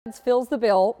Fills the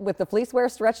bill with the Fleecewear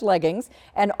stretch leggings,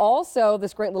 and also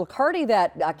this great little cardi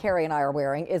that Carrie and I are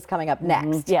wearing is coming up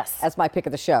next. Yes. As my pick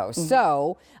of the show.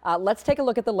 So let's take a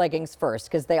look at the leggings first,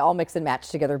 because they all mix and match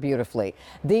together beautifully.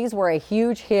 These were a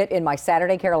huge hit in my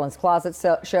Saturday Carolyn's Closet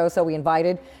show, so we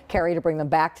invited Carrie to bring them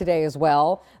back today as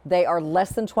well. They are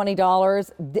less than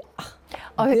 $20.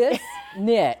 This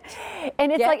knit.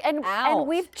 And it's and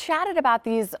we've chatted about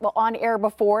these on air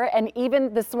before, and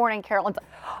even this morning, Carolyn's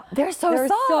they're so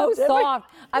soft.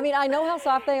 I mean, I know how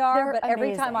soft they are, but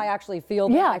every time I actually feel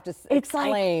them, I have to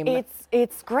exclaim.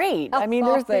 It's great. I mean,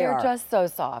 they're just so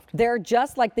soft. They're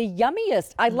just like the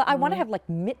yummiest. I want to have like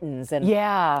mittens and a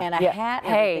hat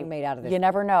and everything made out of this. You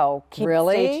never know.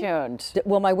 Stay tuned.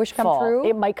 Will my wish come true?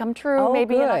 It might come true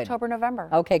maybe in October, November.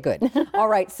 Okay, good. All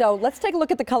right, so let's take a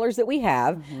look at the colors that we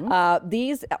have.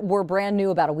 These were brand new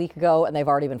about a week ago, and they've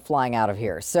already been flying out of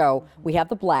here. So we have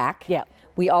the black. Yeah.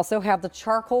 We also have the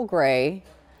charcoal gray.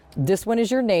 This one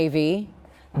is your navy.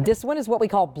 This one is what we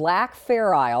call black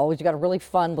Fair Isle, which you got a really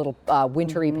fun little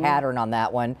wintry pattern on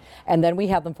that one. And then we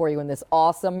have them for you in this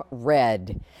awesome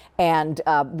red. And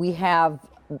we have,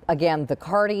 again, the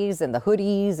cardis and the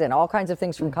hoodies and all kinds of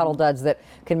things from Cuddl Duds that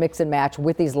can mix and match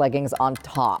with these leggings on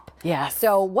top. Yes.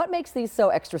 So what makes these so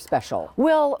extra special?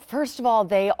 Well, first of all,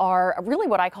 they are really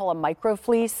what I call a micro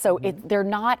fleece. So they're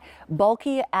not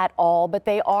bulky at all, but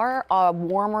they are a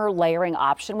warmer layering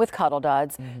option with Cuddl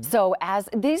Duds. So as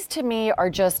these to me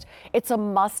are just, it's a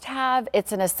must have.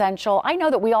 It's an essential. I know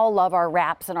that we all love our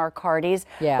wraps and our cardis,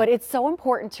 but it's so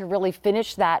important to really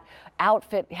finish that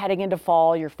outfit heading into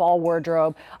fall, your fall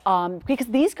wardrobe, because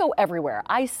these go everywhere.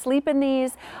 I sleep in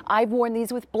these. I've worn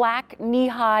these with black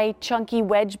knee-high chunky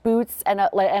wedge boots and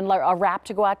a wrap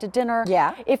to go out to dinner.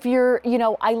 Yeah. If you're,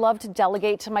 I love to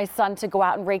delegate to my son to go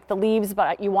out and rake the leaves,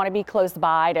 but you want to be close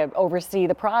by to oversee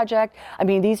the project. I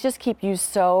mean, these just keep you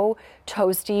so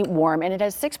toasty, warm, and it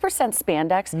has 6%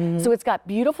 spandex, so it's got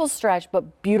beautiful stretch,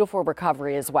 but beautiful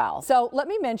recovery as well. So let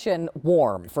me mention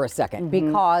warm for a second,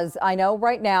 because I know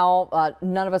right now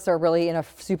none of us are really in a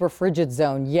super frigid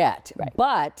zone yet,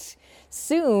 but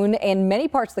soon in many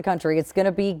parts of the country, it's going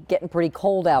to be getting pretty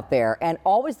cold out there, and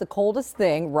always the coldest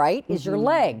thing, right, is your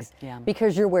legs,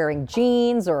 because you're wearing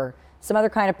jeans or some other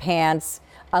kind of pants.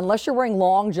 Unless you're wearing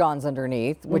long johns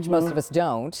underneath, which most of us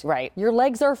don't, your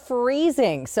legs are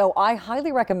freezing. So I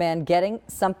highly recommend getting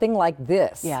something like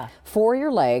this for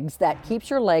your legs that keeps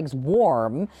your legs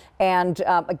warm. And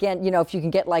again, if you can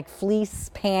get like fleece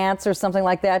pants or something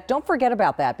like that, don't forget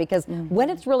about that, because when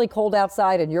it's really cold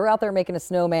outside and you're out there making a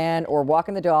snowman or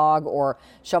walking the dog or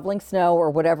shoveling snow or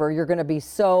whatever, you're going to be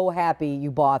so happy you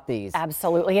bought these.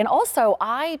 Absolutely. And also,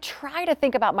 I try to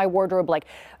think about my wardrobe like,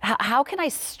 how can I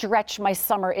stretch my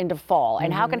summer into fall,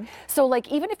 and how can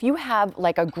like even if you have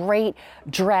like a great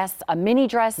dress, a mini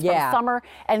dress from summer,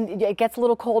 and it gets a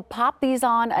little cold, pop these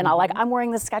on, and I'm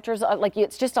wearing the Skechers, like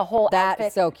it's just a whole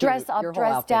outfit. So cute. Dress up,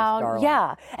 dress down,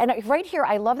 and right here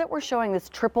I love that we're showing this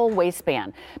triple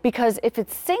waistband, because if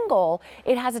it's single,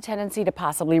 it has a tendency to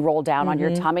possibly roll down on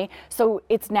your tummy, so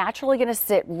it's naturally going to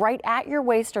sit right at your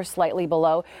waist or slightly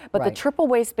below, but the triple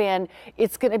waistband,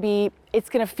 it's going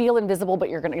to feel invisible, but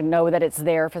you're going to know that it's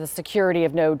there for the security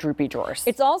of no droopy drawers.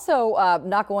 It's also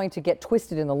not going to get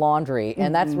twisted in the laundry,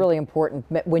 and that's really important.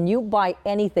 When you buy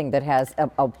anything that has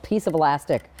a piece of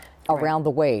elastic around the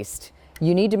waist,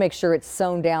 you need to make sure it's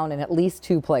sewn down in at least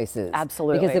 2 places.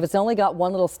 Absolutely. Because if it's only got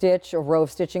one little stitch or row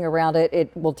of stitching around it,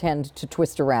 it will tend to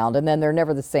twist around, and then they're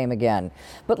never the same again.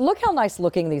 But look how nice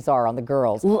looking these are on the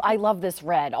girls. I love this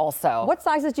red also. What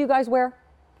sizes do you guys wear?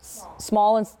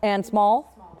 Small and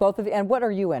small? Both of you. And what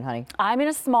are you in, honey? I'm in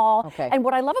a small. Okay. And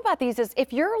what I love about these is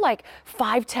if you're like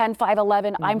 5'10",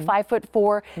 5'11", I'm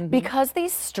 5'4", because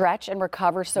these stretch and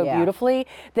recover so beautifully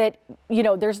that,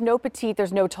 there's no petite,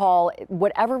 there's no tall.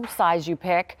 Whatever size you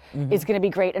pick is going to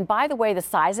be great. And by the way, the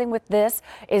sizing with this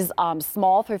is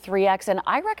small through 3X, and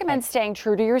I recommend staying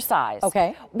true to your size.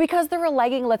 Okay. Because they're a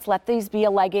legging, let's let these be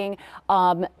a legging.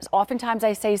 Oftentimes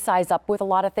I say size up with a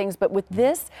lot of things, but with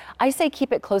this, I say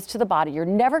keep it close to the body. You're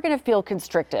never going to feel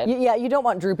constricted. You don't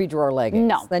want droopy drawer leggings.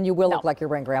 No. Then you will look like you're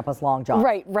wearing Grandpa's long john.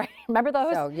 Right. Remember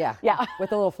those? So, yeah.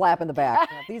 With a little flap in the back.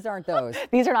 These aren't those.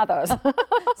 These are not those.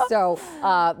 So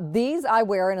these I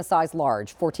wear in a size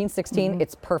large, 14, 16.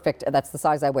 It's perfect. That's the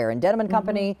size I wear in Denim &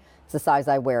 Company. It's the size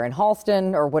I wear in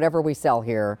Halston or whatever we sell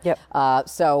here.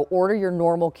 So order your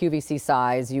normal QVC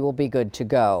size. You will be good to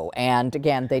go. And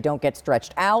again, they don't get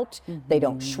stretched out. They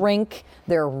don't shrink.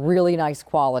 They're really nice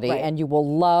quality. And you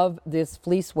will love this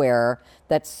Fleecewear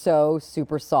that's so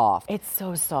super soft. It's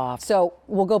so soft. So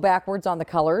we'll go backwards on the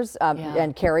colors.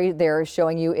 And Carrie there is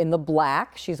showing you in the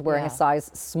black. She's wearing a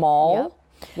size small.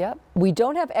 Yep. We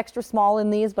don't have extra small in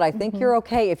these, but I think you're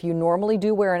okay if you normally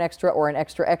do wear an extra or an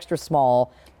extra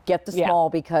small. Get the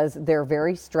small because they're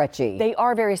very stretchy. They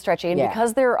are very stretchy, and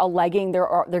because they're a legging, they're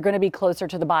going to be closer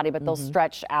to the body, but they'll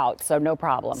stretch out, so no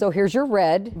problem. So here's your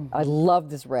red. I love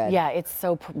this red. Yeah, it's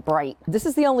so bright. This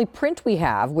is the only print we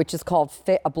have, which is called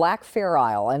a black Fair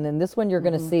Isle, and in this one you're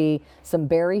going to see some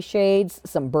berry shades,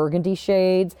 some burgundy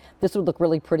shades. This would look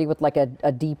really pretty with like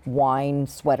a deep wine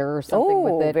sweater or something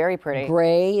with it. Very pretty.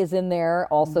 Gray is in there.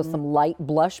 Also some light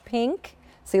blush pink.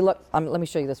 See, look. Let me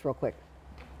show you this real quick.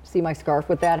 See my scarf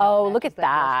with that? Oh, look at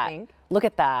that. Look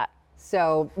at that.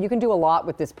 So you can do a lot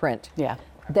with this print. Yeah.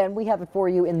 Then we have it for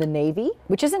you in the navy.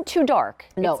 Which isn't too dark.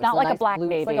 No, it's not like nice a black blue,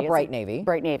 navy. It's like a bright navy.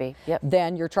 Bright navy, yep.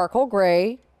 Then your charcoal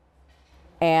gray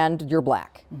and your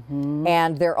black.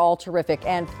 And they're all terrific.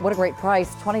 And what a great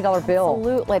price, $20 bill.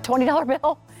 Absolutely, $20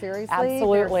 bill. Seriously?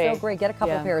 Absolutely. They're so great. Get a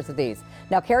couple pairs of these.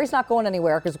 Now, Carrie's not going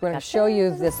anywhere because we're going to show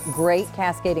you this great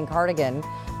cascading cardigan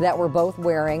that we're both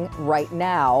wearing right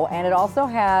now. And it also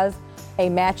has a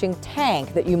matching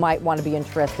tank that you might want to be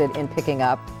interested in picking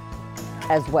up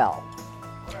as well.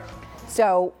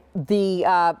 So the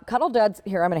Cuddl Duds,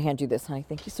 here, I'm going to hand you this, honey.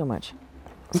 Thank you so much.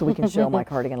 So we can show my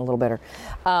cardigan a little better.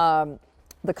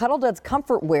 The Cuddl Duds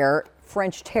Comfort Wear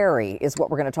French Terry is what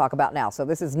we're going to talk about now. So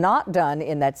this is not done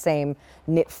in that same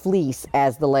knit fleece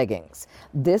as the leggings.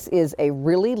 This is a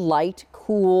really light,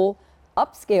 cool,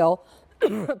 upscale,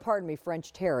 pardon me,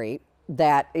 French Terry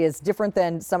that is different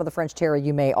than some of the French Terry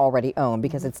you may already own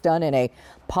because it's done in a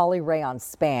poly rayon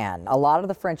span. A lot of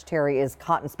the French Terry is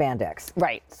cotton spandex.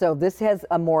 Right. So this has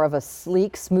a more of a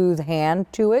sleek, smooth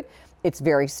hand to it. It's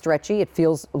very stretchy. It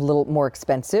feels a little more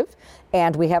expensive.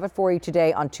 And we have it for you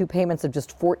today on 2 payments of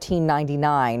just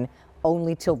 $14.99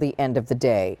 only till the end of the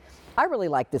day. I really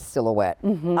like this silhouette.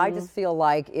 I just feel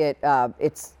like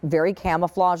it's very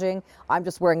camouflaging. I'm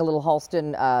just wearing a little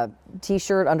Halston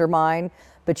t-shirt under mine,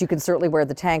 but you can certainly wear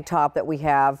the tank top that we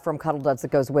have from Cuddl Duds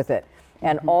that goes with it.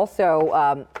 And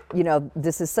also, you know,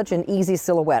 this is such an easy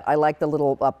silhouette. I like the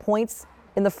little points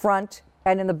in the front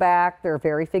and in the back. They're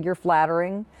very figure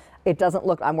flattering. It doesn't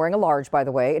look, I'm wearing a large, by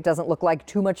the way. It doesn't look like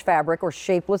too much fabric or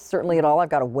shapeless, certainly at all. I've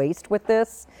got a waist with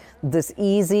this. This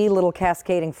easy little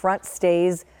cascading front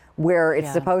stays where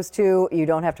it's supposed to. You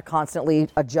don't have to constantly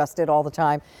adjust it all the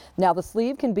time. Now, the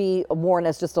sleeve can be worn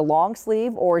as just a long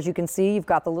sleeve, or as you can see, you've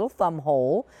got the little thumb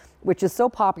hole, which is so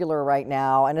popular right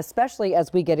now. And especially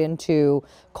as we get into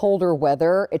colder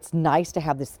weather, it's nice to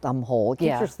have this thumb hole. It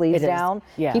keeps your sleeves down,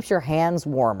 keeps your hands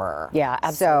warmer. Yeah,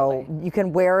 absolutely. So you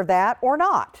can wear that or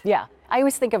not. Yeah. I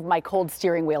always think of my cold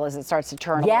steering wheel as it starts to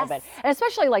turn a little bit. And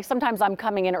especially like sometimes I'm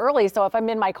coming in early, so if I'm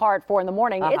in my car at 4 in the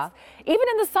morning, it's even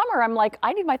in the summer, I'm like,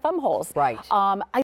 I need my thumb holes. Right. I